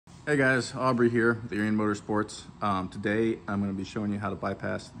Hey guys, Aubrey here with Arian Motorsports. Today I'm going to be showing you how to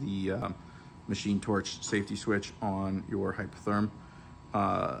bypass the machine torch safety switch on your Hypertherm.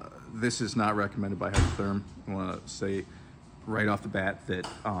 This is not recommended by Hypertherm. I want to say right off the bat that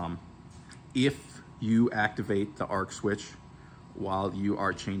if you activate the arc switch while you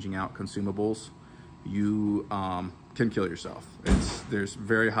are changing out consumables, you can kill yourself. There's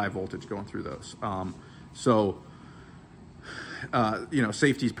very high voltage going through those. You know,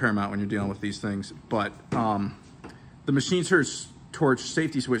 safety is paramount when you're dealing with these things, but the machine torch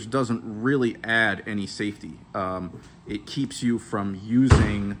safety switch doesn't really add any safety. It keeps you from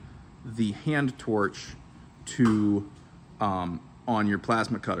using the hand torch to on your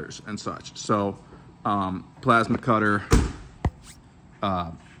plasma cutters and such. So plasma cutter,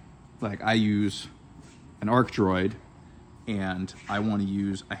 like I use an ArcDroid and I want to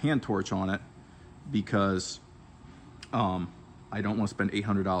use a hand torch on it because I don't want to spend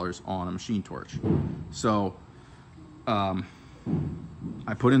 $800 on a machine torch. So I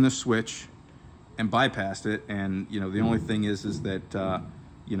put in this switch and bypassed it, and you know, the only thing is that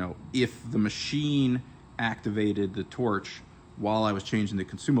you know, if the machine activated the torch while I was changing the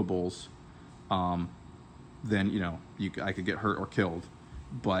consumables, then you know, I could get hurt or killed.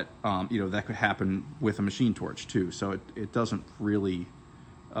 But you know, that could happen with a machine torch too. So it doesn't really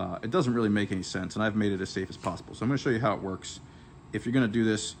make any sense, and I've made it as safe as possible. So I'm going to show you how it works. If you're going to do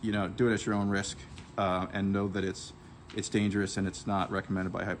this, you know, do it at your own risk, and know that it's dangerous and it's not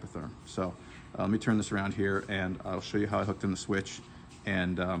recommended by Hypertherm. So let me turn this around here, and I'll show you how I hooked in the switch.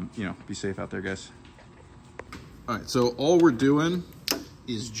 And you know, be safe out there, guys. All right, so all we're doing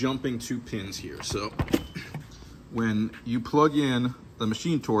is jumping 2 pins here. So when you plug in the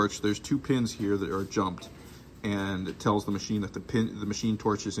machine torch, there's 2 pins here that are jumped, and it tells the machine that the machine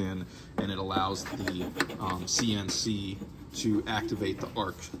torch is in, and it allows the CNC to activate the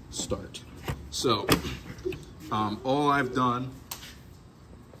arc start. So all I've done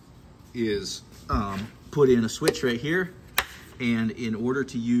is put in a switch right here, and in order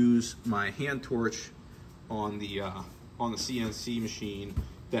to use my hand torch on the CNC machine,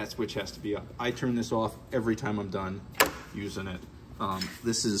 that switch has to be up. I turn this off every time I'm done using it.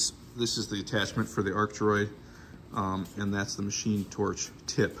 This is the attachment for the ArcDroid, and that's the machine torch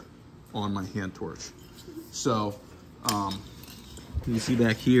tip on my hand torch. So you see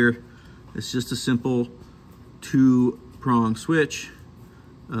back here, it's just a simple 2-prong switch,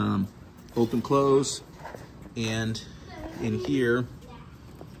 open close, and in here,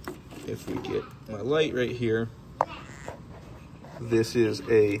 if we get my light right here, this is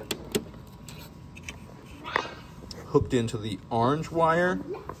hooked into the orange wire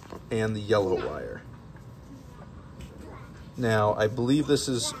and the yellow wire. Now, I believe this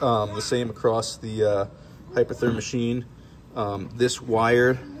is the same across the Hypertherm machine. This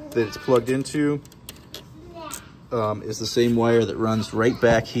wire that it's plugged into is the same wire that runs right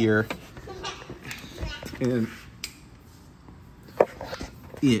back here, and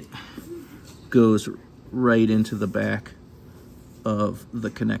it goes right into the back of the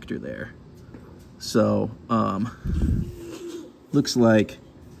connector there. So looks like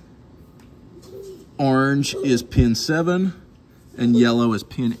orange is pin 7 and yellow is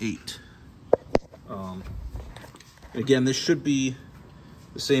pin 8. Again, this should be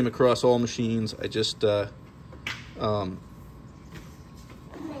the same across all machines. I just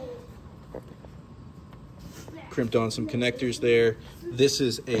crimped on some connectors there. This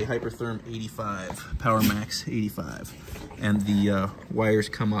is a Hypertherm 85, Powermax 85, and the wires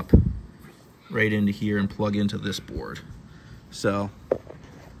come up right into here and plug into this board. So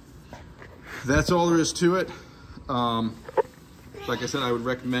that's all there is to it. Like I said, I would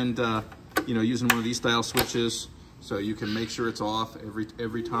recommend you know, using one of these style switches, so you can make sure it's off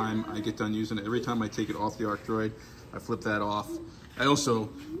every time I get done using it. Every time I take it off the ArcDroid, I flip that off. I also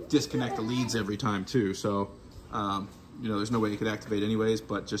disconnect the leads every time too, so you know, there's no way it could activate anyways,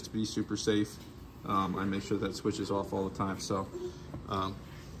 but just to be super safe, I make sure that switch is off all the time. So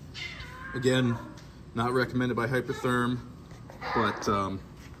again, not recommended by Hypertherm, but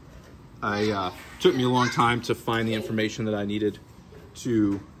took me a long time to find the information that I needed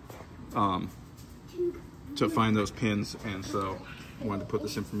to find those pins, and so I wanted to put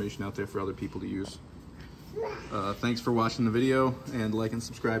this information out there for other people to use. Thanks for watching the video, and like and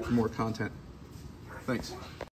subscribe for more content. Thanks.